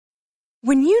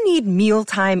When you need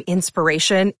mealtime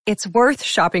inspiration, it's worth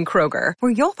shopping Kroger,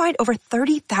 where you'll find over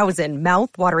 30,000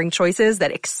 mouth-watering choices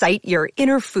that excite your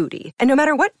inner foodie. And no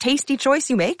matter what tasty choice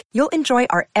you make, you'll enjoy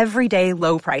our everyday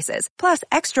low prices, plus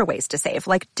extra ways to save,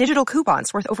 like digital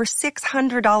coupons worth over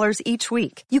 $600 each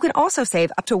week. You can also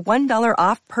save up to $1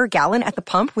 off per gallon at the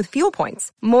pump with fuel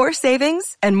points. More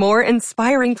savings and more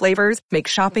inspiring flavors make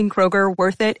shopping Kroger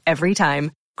worth it every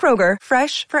time. Kroger,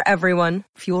 fresh for everyone.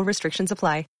 Fuel restrictions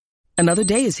apply. Another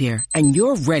day is here, and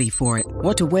you're ready for it.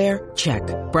 What to wear? Check.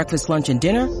 Breakfast, lunch, and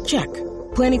dinner? Check.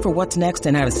 Planning for what's next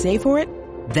and how to save for it?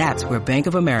 That's where Bank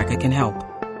of America can help.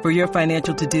 For your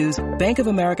financial to-dos, Bank of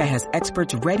America has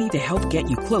experts ready to help get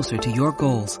you closer to your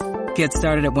goals. Get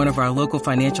started at one of our local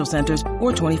financial centers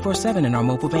or 24/7 in our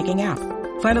mobile banking app.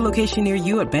 Find a location near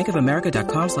you at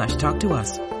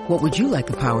bankofamerica.com/talktous. What would you like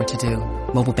the power to do?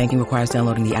 Mobile banking requires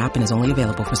downloading the app and is only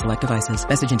available for select devices.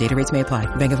 Message and data rates may apply.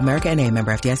 Bank of America N.A.,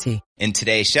 member FDIC. In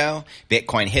today's show,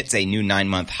 Bitcoin hits a new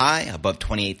 9-month high above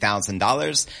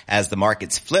 $28,000 as the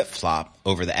markets flip-flop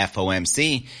over the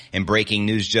FOMC. In breaking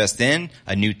news just in,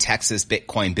 a new Texas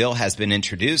Bitcoin bill has been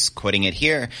introduced. Quoting it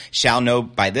here, shall know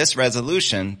by this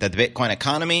resolution that the Bitcoin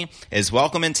economy is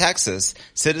welcome in Texas.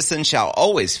 Citizens shall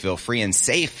always feel free and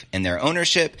safe in their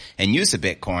ownership and use of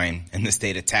Bitcoin in the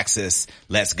state of Texas.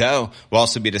 Let's go. We'll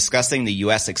also be discussing the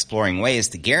U.S. exploring ways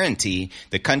to guarantee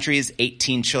the country's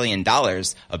 $18 trillion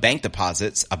of bank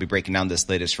deposits. I'll be breaking down this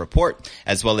latest report,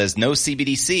 as well as no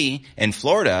CBDC in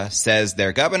Florida, says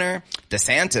their governor,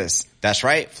 DeSantis. That's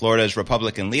right. Florida's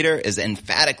Republican leader is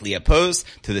emphatically opposed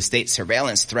to the state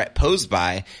surveillance threat posed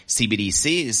by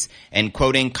CBDCs. And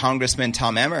quoting Congressman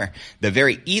Tom Emmer, the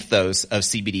very ethos of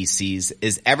CBDCs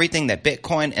is everything that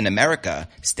Bitcoin and America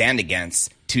stand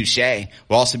against. Touche.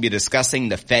 We'll also be discussing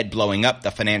the Fed blowing up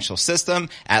the financial system,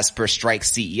 as per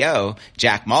Stripe's CEO,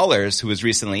 Jack Mallers, who was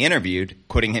recently interviewed.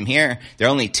 Quoting him here, there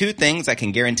are only two things I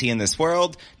can guarantee in this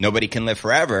world. Nobody can live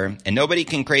forever, and nobody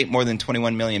can create more than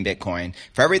 21 million Bitcoin.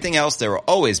 For everything else, there will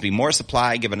always be more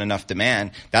supply given enough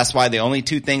demand. That's why the only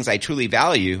two things I truly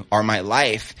value are my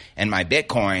life and my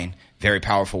Bitcoin. Very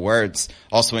powerful words.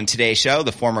 Also in today's show,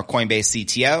 the former Coinbase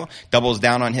CTO doubles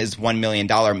down on his $1 million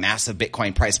massive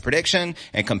Bitcoin price prediction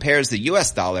and compares the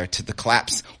US dollar to the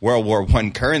collapsed World War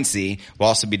I currency. We'll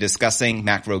also be discussing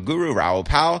macro guru Raoul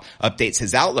Pal updates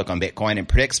his outlook on Bitcoin and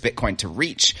predicts Bitcoin to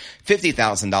reach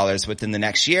 $50,000 within the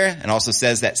next year, and also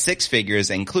says that six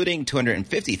figures, including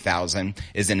 $250,000,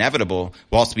 is inevitable.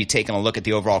 We'll also be taking a look at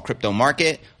the overall crypto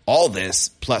market. All this,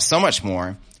 plus so much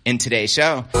more, in today's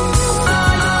show.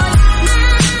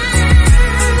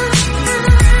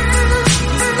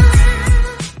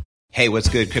 Hey, what's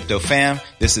good, crypto fam?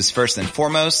 This is first and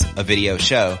foremost a video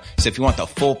show. So if you want the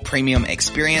full premium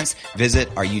experience, visit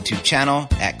our YouTube channel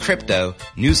at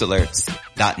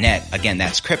cryptonewsalerts.net. Again,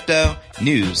 that's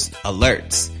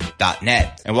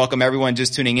cryptonewsalerts.net. And welcome everyone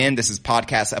just tuning in. This is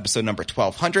podcast episode number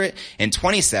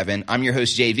 1227. I'm your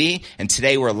host, JV, and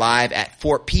today we're live at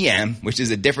 4 p.m., which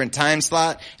is a different time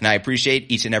slot, and I appreciate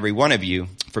each and every one of you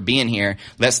for being here.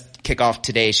 Let's kick off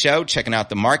today's show, checking out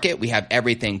the market. We have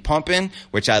everything pumping,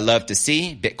 which I love to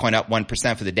see. Bitcoin up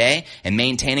 1% for the day and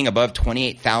maintaining above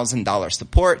 $28,000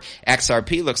 support.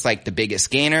 XRP looks like the biggest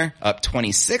gainer, up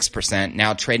 26%,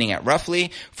 now trading at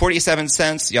roughly 47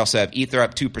 cents. You also have Ether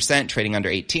up 2%, trading under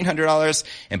 $1,800,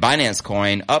 and Binance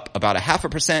Coin up about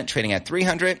 0.5%, trading at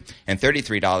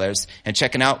 $333. And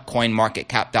checking out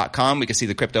CoinMarketCap.com, we can see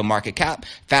the crypto market cap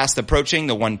fast approaching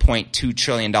the $1.2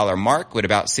 trillion mark with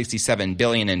about 67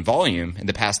 billion in volume in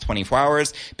the past 24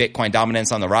 hours. Bitcoin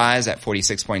dominance on the rise at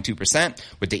 46.2%,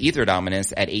 with the Ether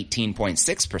dominance at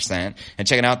 18.6%. And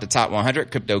checking out the top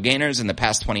 100 crypto gainers in the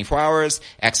past 24 hours,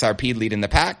 XRP leading the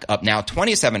pack, up now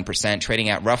 27%, trading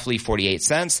at roughly 48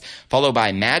 cents, followed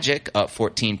by Magic, up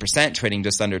 14%, trading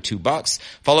just under $2,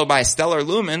 followed by Stellar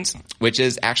Lumens, which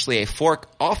is actually a fork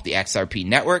off the XRP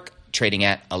network, trading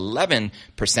at 11%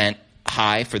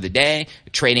 high for the day,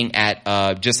 trading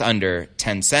at just under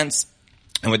 10 cents.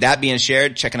 And with that being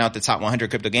shared, checking out the top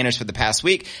 100 crypto gainers for the past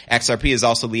week, XRP is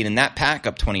also leading that pack,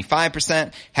 up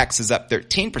 25%. Hex is up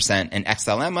 13%, and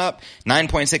XLM up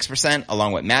 9.6%,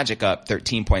 along with Magic up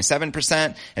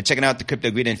 13.7%. And checking out the Crypto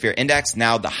Greed and Fear Index,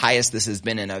 now the highest this has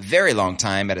been in a very long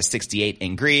time at a 68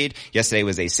 in greed. Yesterday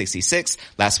was a 66,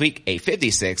 last week a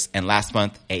 56, and last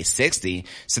month a 60.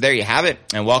 So there you have it.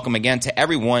 And welcome again to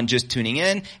everyone just tuning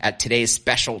in at today's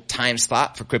special time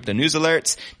slot for Crypto News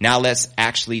Alerts. Now let's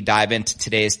actually dive into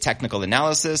today's technical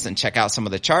analysis and check out some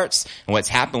of the charts and what's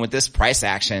happened with this price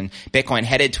action. Bitcoin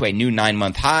headed to a new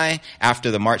 9-month high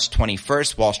after the March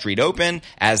 21st Wall Street Open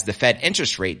as the Fed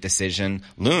interest rate decision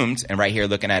loomed. And right here,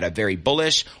 looking at a very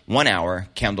bullish 1-hour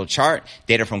candle chart.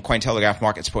 Data from Cointelegraph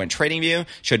Markets Pro and TradingView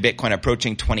showed Bitcoin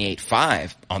approaching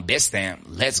 28.5 on Bitstamp.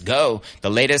 Let's go. The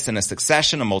latest in a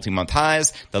succession of multi-month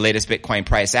highs. The latest Bitcoin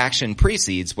price action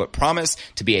precedes what promised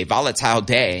to be a volatile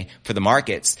day for the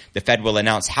markets. The Fed will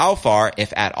announce how far,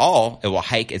 if at all, it will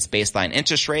hike its baseline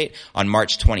interest rate on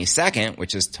March 22nd,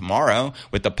 which is tomorrow,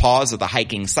 with the pause of the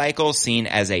hiking cycle seen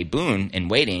as a boon in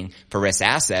waiting for risk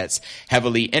assets.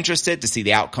 Heavily interested to see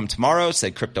the outcome tomorrow,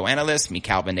 said crypto analyst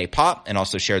Mikhail Van de Poppe, and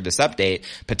also shared this update.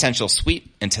 Potential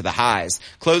sweep into the highs.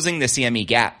 Closing the CME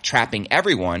gap, trapping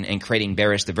everyone and creating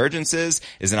bearish divergences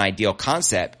is an ideal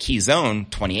concept. Key zone,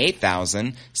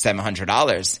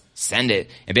 $28,700. Send it.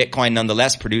 And Bitcoin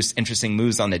nonetheless produced interesting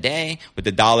moves on the day, with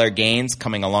the dollar gains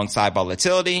coming alongside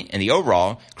volatility and the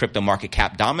overall crypto market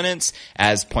cap dominance.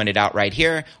 As pointed out right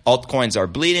here, altcoins are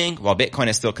bleeding while Bitcoin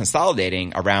is still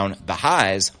consolidating around the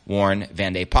highs, warned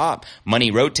Van de Poppe.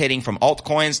 Money rotating from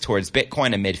altcoins towards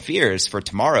Bitcoin amid fears for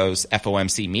tomorrow's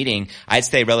FOMC meeting. I'd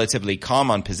stay relatively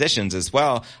calm on positions as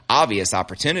well. Obvious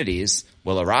opportunities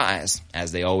will arise,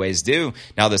 as they always do.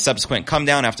 Now, the subsequent come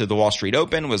down after the Wall Street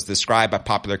Open was described by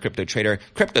popular crypto trader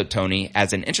Crypto Tony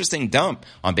as an interesting dump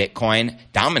on Bitcoin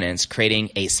dominance, creating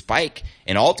a spike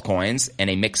in altcoins, and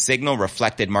a mixed signal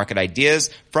reflected market ideas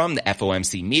from the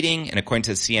FOMC meeting. And according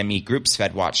to the CME Group's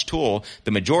FedWatch tool,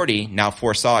 the majority now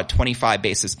foresaw a 25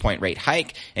 basis point rate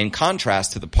hike, in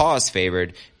contrast to the pause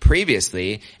favored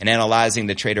previously. And analyzing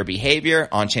the trader behavior,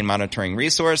 on-chain monitoring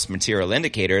resource Material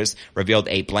Indicators revealed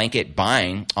a blanket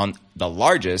buying on the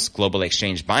largest global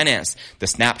exchange, Binance. The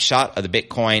snapshot of the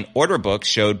Bitcoin order book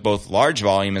showed both large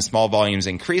volume and small volumes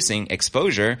increasing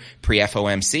exposure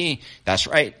pre-FOMC. That's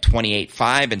right,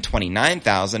 28.5 and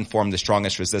 29,000 formed the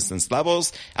strongest resistance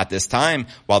levels at this time,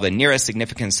 while the nearest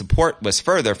significant support was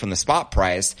further from the spot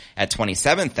price at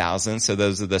 27,000. So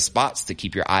those are the spots to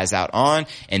keep your eyes out on.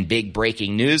 And big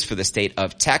breaking news for the state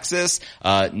of Texas.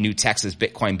 New Texas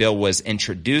Bitcoin bill was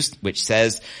introduced, which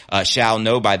says, shall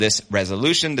know by this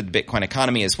resolution that the Bitcoin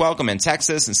economy is welcome in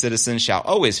Texas, and citizens shall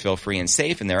always feel free and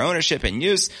safe in their ownership and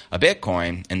use of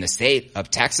Bitcoin. In the state of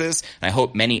Texas, and I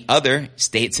hope many other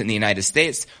states in the United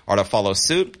States are to follow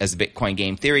suit as the Bitcoin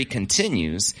game theory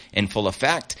continues in full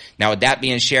effect. Now, with that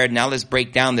being shared, now let's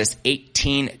break down this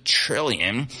 18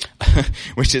 trillion,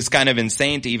 which is kind of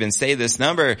insane to even say this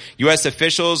number. U.S.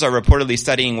 officials are reportedly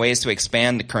studying ways to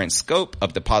expand the current scope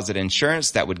of deposit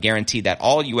insurance that would guarantee that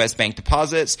all U.S. bank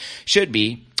deposits should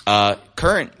be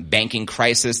current banking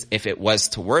crisis if it was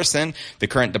to worsen. The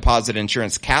current deposit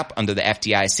insurance cap under the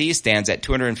FDIC stands at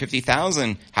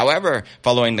 $250,000. However,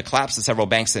 following the collapse of several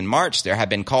banks in March, there have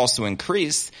been calls to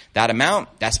increase that amount.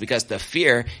 That's because the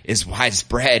fear is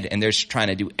widespread and they're trying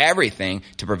to do everything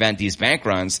to prevent these bank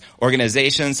runs.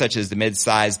 Organizations such as the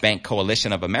Mid-Sized Bank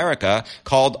Coalition of America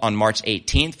called on March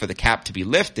 18th for the cap to be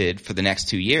lifted for the next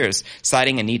 2 years,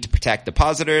 citing a need to protect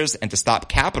depositors and to stop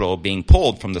capital being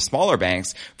pulled from the smaller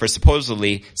banks for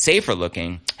supposedly safer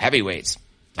looking heavyweights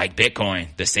like Bitcoin,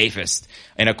 the safest.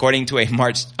 And according to a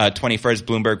March 21st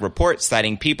Bloomberg report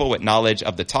citing people with knowledge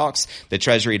of the talks, the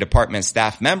Treasury Department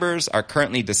staff members are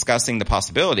currently discussing the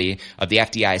possibility of the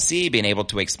FDIC being able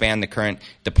to expand the current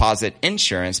deposit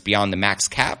insurance beyond the max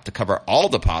cap to cover all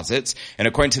deposits. And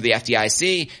according to the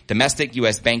FDIC, domestic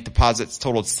U.S. bank deposits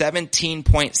totaled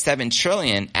 $17.7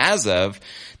 trillion as of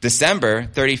December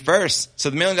 31st. So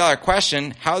the million-dollar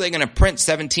question, how are they going to print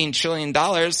 $17 trillion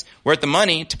worth of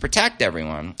money to protect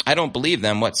everyone? I don't believe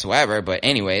them whatsoever, but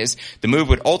anyways, the move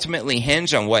would ultimately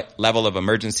hinge on what level of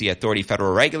emergency authority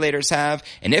federal regulators have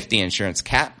and if the insurance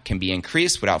cap can be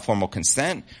increased without formal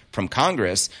consent from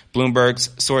Congress. Bloomberg's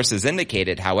sources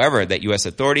indicated, however, that U.S.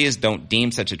 authorities don't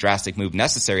deem such a drastic move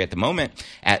necessary at the moment.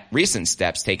 At recent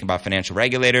steps taken by financial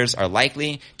regulators are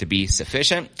likely to be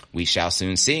sufficient. We shall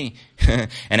soon see.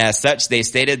 And as such, they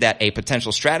stated that a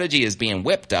potential strategy is being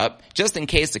whipped up just in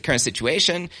case the current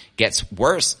situation gets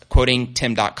worse. Quoting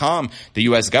Tim.com, the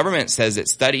U.S. government says it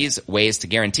studies ways to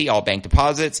guarantee all bank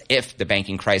deposits if the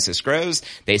banking crisis grows.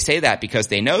 They say that because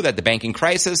they know that the banking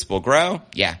crisis will grow.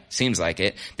 Yeah, seems like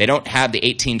it. They don't have the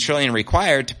 $18 trillion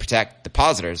required to protect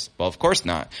depositors. Well, of course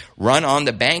not. Run on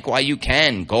the bank while you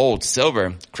can. Gold,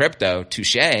 silver, crypto,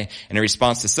 touche. In a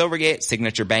response to Silvergate,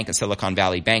 Signature Bank and Silicon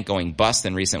Valley Bank going bust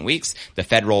in recent weeks, the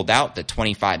Fed rolled out the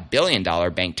 $25 billion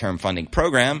bank term funding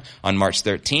program on March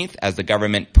 13th as the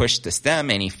government pushed to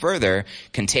stem any further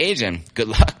contagion. Good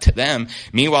luck to them.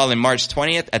 Meanwhile, in March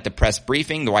 20th, at the press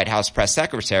briefing, the White House press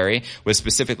secretary was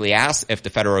specifically asked if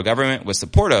the federal government was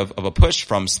supportive of a push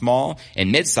from small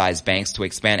and mid-sized banks to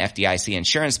expand FDIC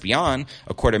insurance beyond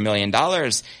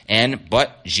 $250,000.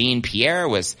 But Jean-Pierre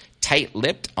was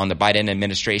tight-lipped on the Biden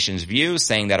administration's view,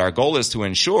 saying that our goal is to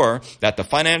ensure that the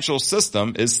financial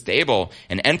system is stable,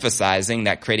 and emphasizing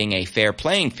that creating a fair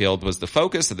playing field was the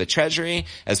focus of the Treasury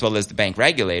as well as the bank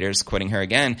regulators. Quoting her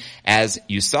again, "As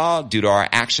you saw, due to our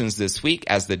actions this week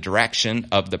as the direction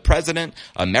of the president,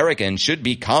 Americans should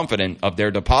be confident of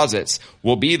their deposits.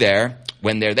 We'll be there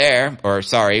when they're there,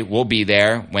 we'll be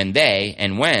there when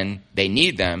when they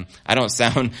need them." I don't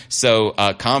sound so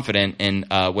confident in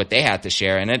what they had to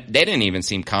share, and they didn't even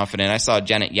seem confident. I saw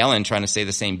Janet Yellen trying to say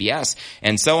the same BS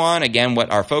and so on. Again, what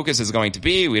our focus is going to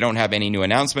be, we don't have any new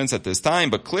announcements at this time,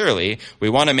 but clearly we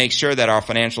want to make sure that our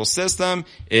financial system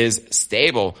is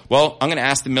stable. Well, I'm going to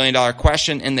ask the $1 million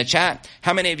question in the chat.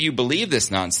 How many of you believe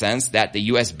this nonsense that the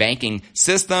U.S. banking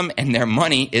system and their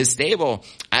money is stable?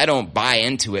 I don't buy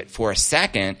into it for a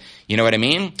second. You know what I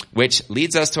mean? Which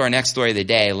leads us to our next story of the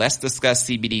day. Let's discuss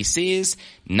CBDCs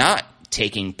not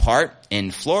taking part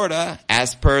in Florida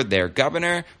as per their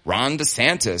governor, Ron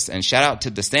DeSantis. And shout out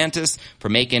to DeSantis for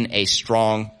making a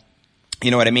strong,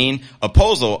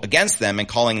 opposal against them and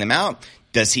calling them out.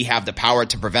 Does he have the power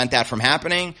to prevent that from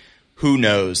happening? Who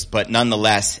knows? But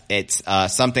nonetheless, it's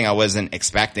something I wasn't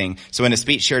expecting. So in a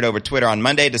speech shared over Twitter on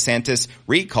Monday, DeSantis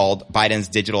recalled Biden's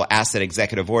digital asset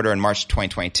executive order in March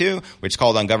 2022, which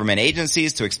called on government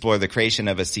agencies to explore the creation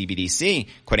of a CBDC.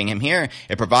 Quoting him here,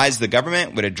 "It provides the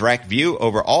government with a direct view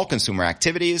over all consumer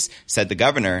activities," said the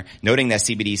governor, noting that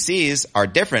CBDCs are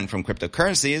different from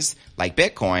cryptocurrencies like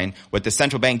Bitcoin. What the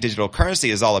central bank digital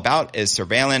currency is all about is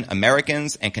surveilling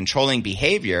Americans and controlling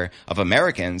behavior of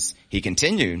Americans. He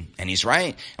continued, and he's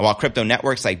right. And while crypto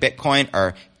networks like Bitcoin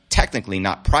are technically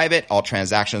not private, all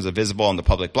transactions are visible on the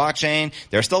public blockchain,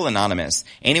 they're still anonymous.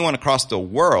 Anyone across the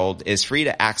world is free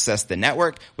to access the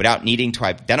network without needing to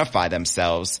identify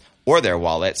themselves or their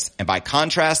wallets. And by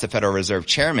contrast, the Federal Reserve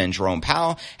Chairman Jerome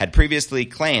Powell had previously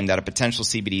claimed that a potential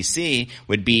CBDC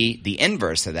would be the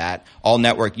inverse of that. All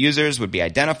network users would be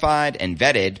identified and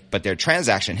vetted, but their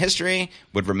transaction history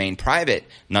would remain private.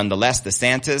 Nonetheless,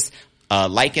 DeSantis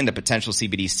likened the potential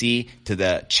CBDC to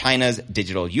the China's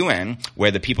digital yuan, where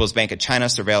the People's Bank of China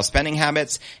surveils spending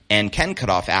habits and can cut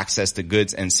off access to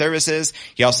goods and services.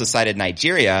 He also cited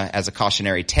Nigeria as a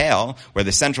cautionary tale, where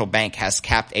the central bank has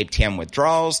capped ATM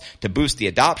withdrawals to boost the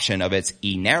adoption of its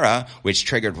e-Naira, which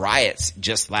triggered riots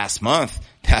just last month.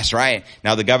 That's right.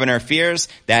 Now, the governor fears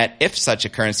that if such a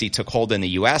currency took hold in the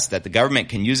U.S., that the government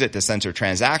can use it to censor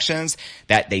transactions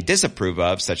that they disapprove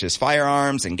of, such as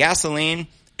firearms and gasoline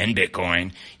and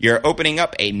Bitcoin. You're opening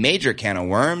up a major can of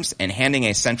worms and handing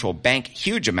a central bank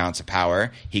huge amounts of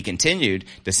power. He continued,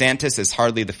 DeSantis is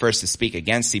hardly the first to speak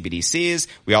against CBDCs.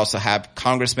 We also have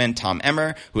Congressman Tom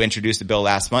Emmer, who introduced a bill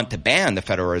last month to ban the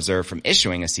Federal Reserve from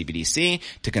issuing a CBDC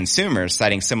to consumers,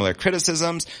 citing similar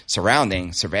criticisms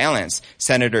surrounding surveillance.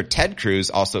 Senator Ted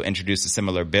Cruz also introduced a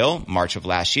similar bill March of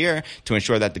last year to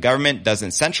ensure that the government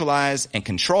doesn't centralize and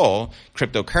control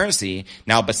cryptocurrency.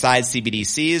 Now, besides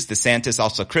CBDCs, DeSantis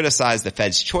also criticized the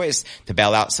Fed's choice to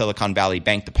bail out Silicon Valley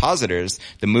Bank depositors.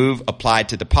 The move applied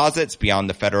to deposits beyond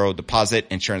the Federal Deposit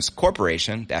Insurance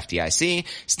Corporation, the FDIC,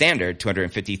 standard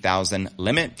 $250,000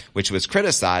 limit, which was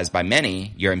criticized by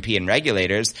many European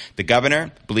regulators. The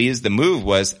governor believes the move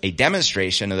was a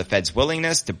demonstration of the Fed's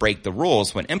willingness to break the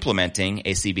rules when implementing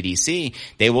a CBDC.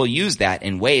 They will use that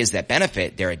in ways that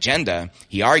benefit their agenda,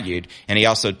 he argued. And he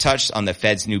also touched on the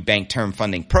Fed's new bank term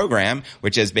funding program,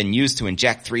 which has been used to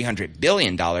inject $300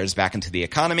 billion back into the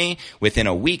economy within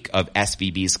a week of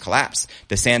SVB's collapse.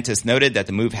 DeSantis noted that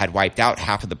the move had wiped out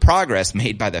half of the progress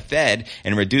made by the Fed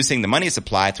in reducing the money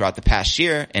supply throughout the past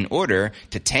year in order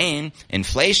to tame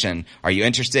inflation. Are you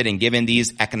interested in giving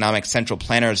these economic central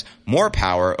planners more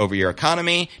power over your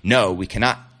economy? No, we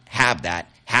cannot have that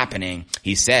happening,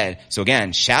 he said. So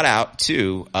again, shout out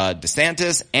to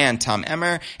DeSantis and Tom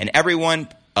Emmer and everyone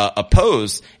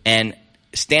opposed and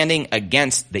standing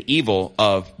against the evil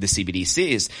of the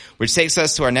CBDCs, which takes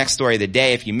us to our next story of the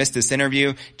day. If you missed this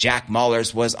interview, Jack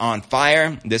Mallers was on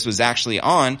fire. This was actually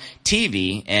on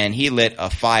TV, and he lit a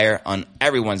fire on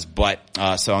everyone's butt.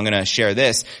 So I'm going to share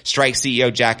this. Strike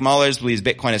CEO Jack Mallers believes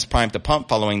Bitcoin is primed to pump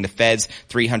following the Fed's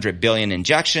 $300 billion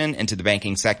injection into the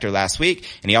banking sector last week.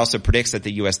 And he also predicts that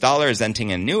the U.S. dollar is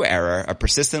entering a new era of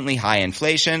persistently high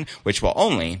inflation, which will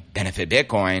only benefit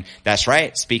Bitcoin. That's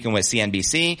right. Speaking with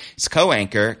CNBC's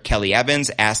co-anchor Kelly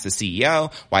Evans asked the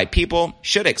CEO why people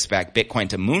should expect Bitcoin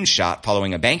to moonshot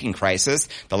following a banking crisis,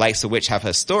 the likes of which have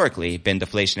historically been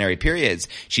deflationary periods.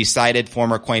 She cited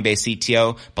former Coinbase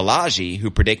CTO Balaji, who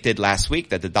predicted last week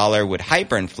that the dollar would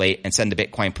hyperinflate and send the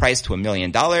Bitcoin price to $1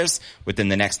 million within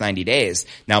the next 90 days.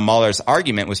 Now, Mallers'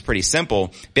 argument was pretty simple.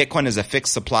 Bitcoin is a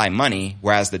fixed supply money,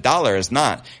 whereas the dollar is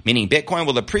not, meaning Bitcoin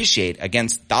will appreciate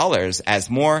against dollars as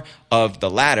more of the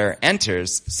latter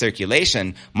enters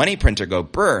circulation. Money printer go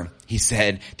brr. He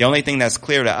said, the only thing that's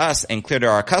clear to us and clear to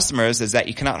our customers is that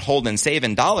you cannot hold and save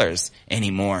in dollars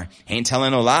anymore. Ain't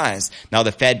telling no lies. Now,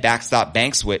 the Fed backstopped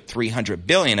banks with $300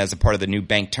 billion as a part of the new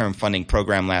bank term funding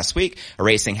program last week,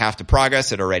 erasing half the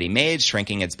progress it already made,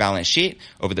 shrinking its balance sheet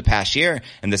over the past year.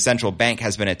 And the central bank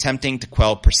has been attempting to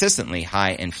quell persistently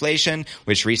high inflation,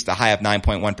 which reached a high of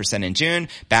 9.1% in June,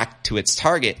 back to its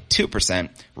target 2%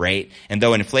 rate. And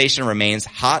though inflation remains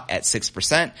hot at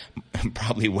 6%,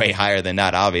 probably way higher than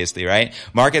that, obviously, right?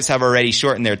 Markets have already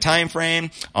shortened their time frame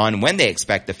on when they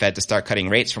expect the Fed to start cutting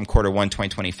rates from quarter 1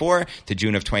 2024 to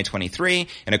June of 2023.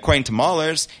 And according to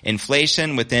Mallers,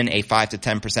 inflation within a 5 to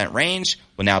 10% range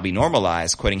will now be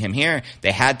normalized. Quoting him here,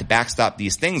 they had to backstop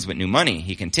these things with new money,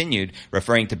 he continued,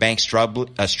 referring to banks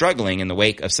struggling in the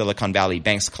wake of Silicon Valley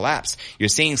Bank's collapse. You're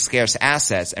seeing scarce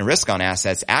assets and risk on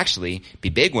assets actually be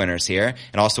big winners here.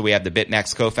 And also we have the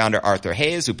BitMEX co-founder Arthur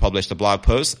Hayes, who published a blog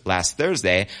post last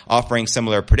Thursday offering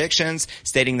similar predictions,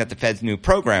 stating that the Fed's new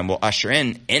program will usher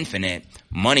in infinite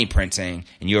money printing.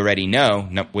 And you already know,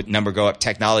 with number go up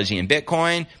technology and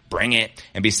Bitcoin, bring it.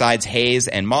 And besides Hayes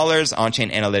and Mallers,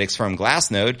 on-chain analytics firm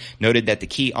Glassnode noted that the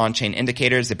key on-chain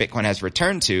indicators that Bitcoin has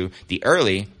returned to the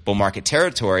early bull market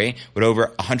territory, with over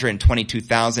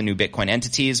 122,000 new Bitcoin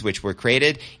entities which were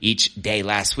created each day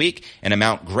last week, an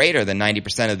amount greater than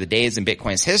 90% of the days in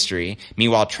Bitcoin's history.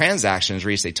 Meanwhile, transactions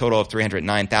reached a total of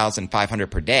 309,500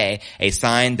 per day, a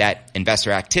sign that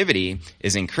investor activity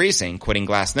is increasing. Quoting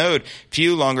Glassnode,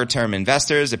 few longer-term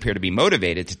investors appear to be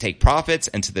motivated to take profits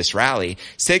into this rally,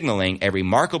 signaling a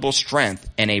remarkable strength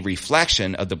and a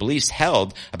reflection of the beliefs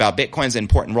held about Bitcoin's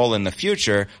important role in the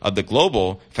future of the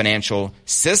global financial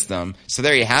system. So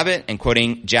there you have it. And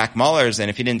quoting Jack Mallers, and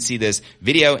if you didn't see this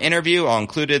video interview, I'll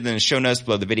include it in the show notes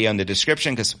below the video in the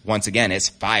description, because once again, it's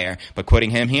fire. But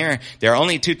quoting him here, there are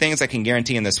only two things I can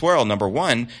guarantee in this world. Number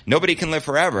one, nobody can live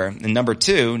forever. And number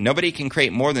two, nobody can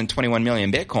create more than 21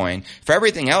 million Bitcoin. For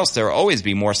everything else, there will always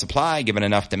be more supply given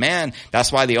enough demand.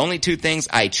 That's why the only two things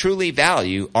I truly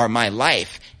value are my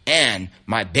life and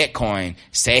my Bitcoin.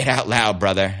 Say it out loud,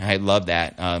 brother. I love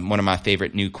that. One of my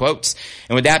favorite new quotes.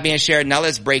 And with that being shared, now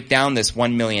let's break down this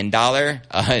 $1 million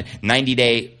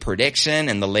 90-day prediction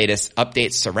and the latest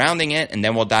updates surrounding it. And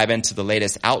then we'll dive into the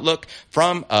latest outlook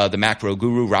from the macro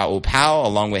guru Raoul Pal,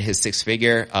 along with his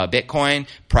six-figure Bitcoin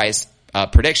price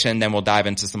prediction. Then we'll dive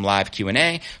into some live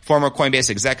Q&A. Former Coinbase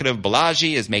executive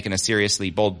Balaji is making a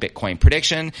seriously bold Bitcoin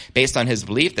prediction based on his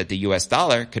belief that the US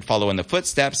dollar could follow in the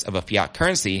footsteps of a fiat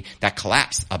currency that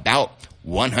collapsed about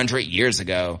 100 years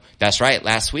ago. That's right.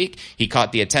 Last week, he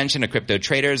caught the attention of crypto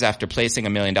traders after placing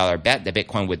 $1 million bet that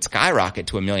Bitcoin would skyrocket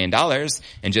to $1 million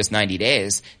in just 90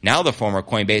 days. Now the former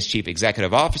Coinbase chief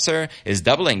executive officer is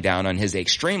doubling down on his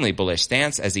extremely bullish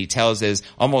stance as he tells his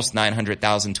almost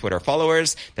 900,000 Twitter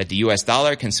followers that the US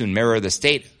dollar can soon mirror the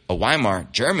state of Weimar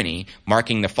Germany,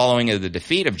 marking the following of the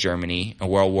defeat of Germany in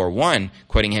World War I.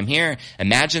 Quoting him here,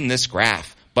 imagine this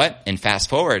graph. But, and fast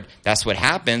forward, that's what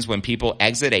happens when people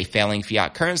exit a failing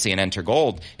fiat currency and enter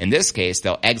gold. In this case,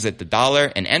 they'll exit the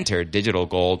dollar and enter digital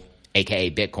gold,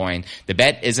 aka Bitcoin. The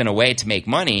bet isn't a way to make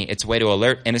money, it's a way to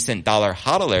alert innocent dollar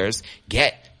hodlers,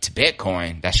 get to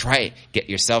Bitcoin. That's right. Get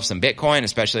yourself some Bitcoin,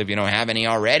 especially if you don't have any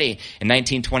already. In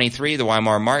 1923, the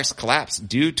Weimar marks collapsed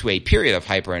due to a period of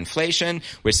hyperinflation,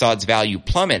 which saw its value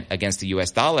plummet against the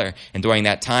US dollar. And during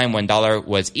that time, $1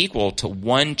 was equal to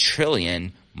 1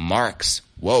 trillion marks.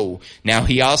 Whoa. Now,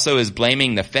 he also is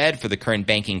blaming the Fed for the current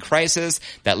banking crisis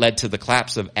that led to the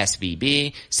collapse of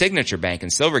SVB, Signature Bank,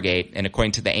 and Silvergate. And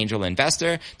according to the angel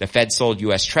investor, the Fed sold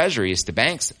U.S. Treasuries to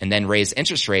banks and then raised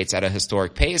interest rates at a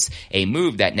historic pace, a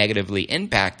move that negatively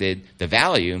impacted the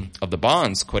value of the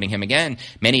bonds. Quoting him again,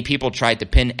 many people tried to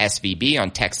pin SVB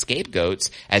on tech scapegoats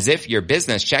as if your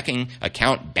business checking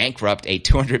account bankrupt a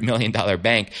 $200 million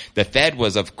bank. The Fed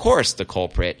was, of course, the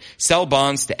culprit. Sell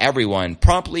bonds to everyone,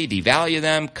 promptly devalue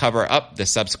them, cover up the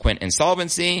subsequent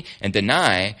insolvency, and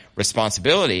deny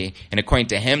responsibility. And according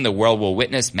to him, the world will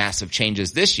witness massive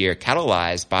changes this year,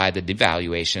 catalyzed by the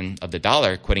devaluation of the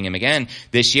dollar. Quoting him again,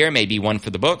 this year may be one for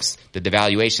the books. The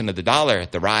devaluation of the dollar,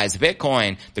 the rise of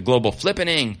Bitcoin, the global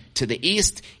flippening to the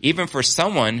east. Even for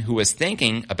someone who was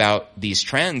thinking about these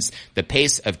trends, the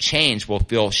pace of change will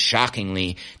feel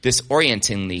shockingly,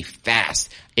 disorientingly fast.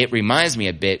 It reminds me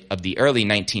a bit of the early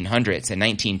 1900s. In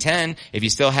 1910, if you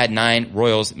still had 9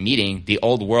 royals meeting, the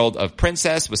old world of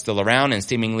princess was still around and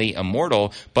seemingly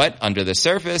immortal, but under the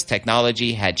surface,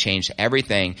 technology had changed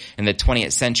everything, and the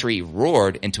 20th century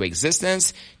roared into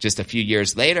existence just a few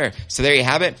years later. So there you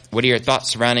have it. What are your thoughts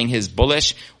surrounding his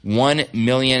bullish $1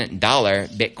 million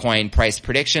Bitcoin price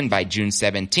prediction by June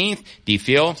 17th? Do you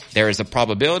feel there is a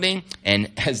probability? And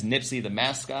as Nipsey the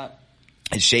mascot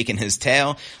is shaking his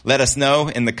tail, let us know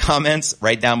in the comments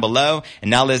right down below.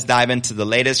 And now let's dive into the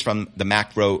latest from the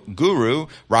macro guru,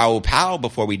 Raoul Pal,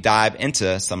 before we dive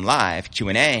into some live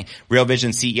Q&A. Real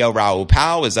Vision CEO Raoul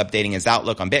Pal is updating his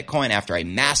outlook on Bitcoin after a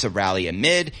massive rally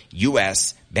amid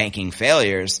U.S. banking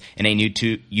failures. In a new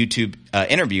YouTube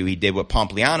interview he did with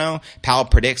Pompliano, Powell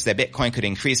predicts that Bitcoin could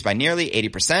increase by nearly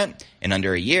 80% in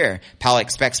under a year. Powell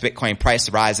expects Bitcoin price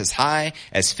to rise as high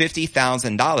as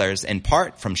 $50,000, in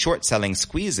part from short selling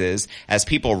squeezes as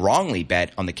people wrongly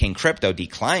bet on the king crypto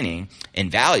declining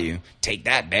in value. Take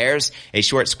that, bears. A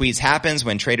short squeeze happens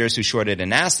when traders who shorted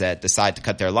an asset decide to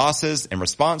cut their losses in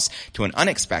response to an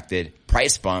unexpected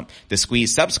price bump. The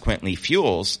squeeze subsequently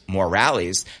fuels more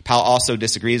rallies. Powell also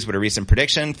disagrees with a recent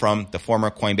prediction from the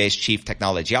former Coinbase chief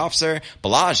technology officer,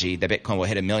 Balaji, that Bitcoin will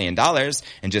hit $1 million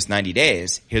in just 90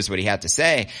 days. Here's what he had to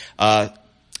say.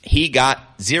 He got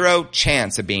zero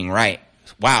chance of being right.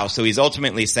 Wow. So he's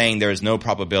ultimately saying there is no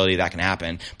probability that can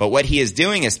happen. But what he is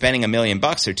doing is spending $1 million or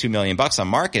 $2 million on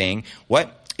marketing.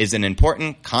 What is an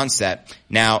important concept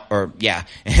now,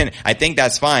 and I think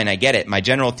that's fine. I get it. My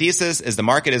general thesis is the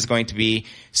market is going to be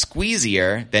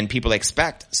squeezier than people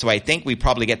expect. So I think we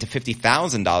probably get to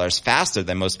 $50,000 faster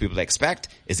than most people expect.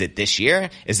 Is it this year?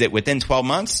 Is it within 12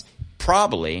 months?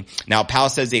 Probably. Now, Powell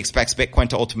says he expects Bitcoin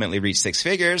to ultimately reach 6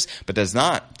 figures, but does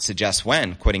not suggest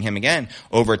when. Quoting him again,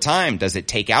 over time, does it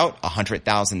take out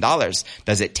 $100,000?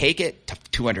 Does it take it to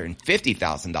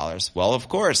 $250,000? Well, of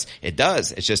course it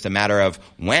does. It's just a matter of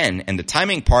when. And the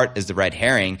timing part is the red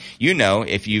herring. You know,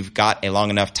 if you've got a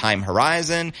long enough time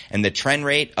horizon and the trend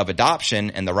rate of adoption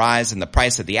and the rise in the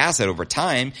price of the asset over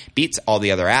time beats all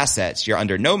the other assets, you're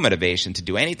under no motivation to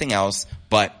do anything else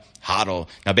but hodl.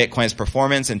 Now, Bitcoin's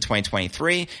performance in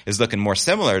 2023 is looking more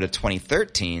similar to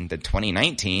 2013 than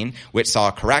 2019, which saw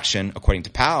a correction, according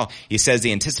to Powell. He says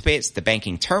he anticipates the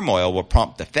banking turmoil will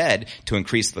prompt the Fed to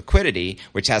increase liquidity,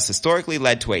 which has historically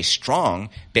led to a strong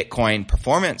Bitcoin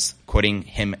performance. Quoting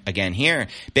him again here,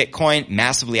 Bitcoin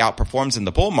massively outperforms in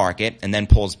the bull market and then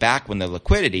pulls back when the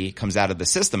liquidity comes out of the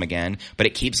system again, but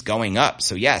it keeps going up.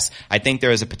 So yes, I think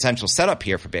there is a potential setup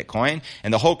here for Bitcoin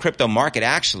and the whole crypto market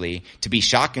actually to be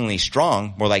shockingly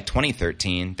strong, more like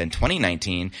 2013 than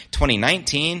 2019.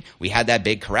 2019, we had that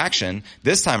big correction.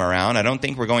 This time around, I don't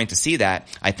think we're going to see that.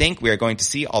 I think we are going to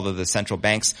see all of the central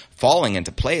banks falling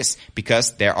into place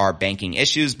because there are banking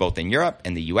issues both in Europe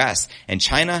and the US, and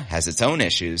China has its own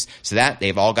issues. So that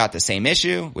they've all got the same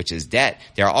issue, which is debt.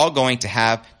 They're all going to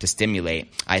have to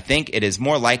stimulate. I think it is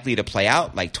more likely to play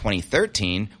out like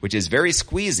 2013, which is very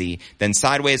squeezy, then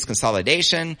sideways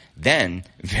consolidation, then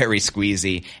very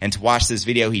squeezy. And to watch this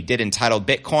video he did entitled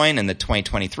Bitcoin and the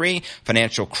 2023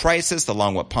 Financial Crisis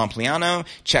along with Pompliano,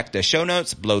 check the show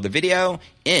notes below the video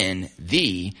in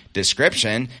the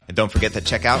description. And don't forget to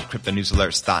check out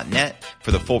cryptonewsalerts.net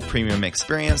for the full premium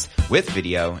experience with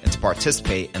video and to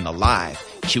participate in the live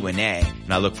Q&A.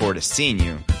 And I look forward to seeing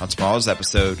you on tomorrow's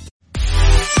episode